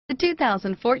The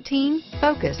 2014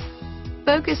 Focus.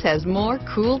 Focus has more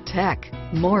cool tech,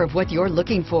 more of what you're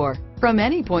looking for. From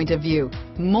any point of view,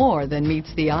 more than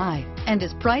meets the eye, and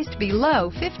is priced below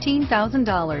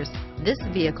 $15,000. This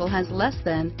vehicle has less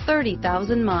than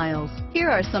 30,000 miles. Here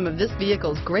are some of this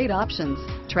vehicle's great options: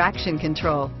 traction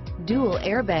control, dual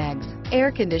airbags,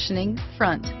 air conditioning,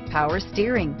 front, power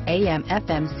steering,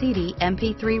 AM/FM CD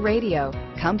MP3 radio,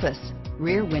 compass,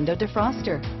 rear window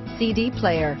defroster, CD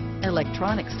player,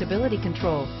 electronic stability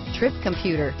control, trip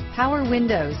computer, power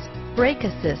windows, brake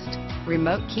assist,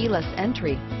 remote keyless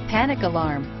entry, panic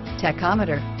alarm,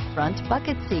 tachometer, front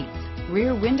bucket seats,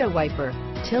 rear window wiper,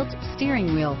 tilt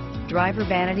steering wheel, driver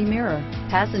vanity mirror,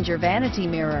 passenger vanity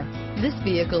mirror. This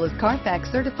vehicle is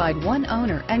CARFAX certified one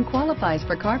owner and qualifies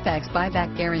for CARFAX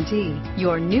buyback guarantee.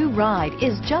 Your new ride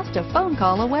is just a phone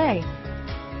call away.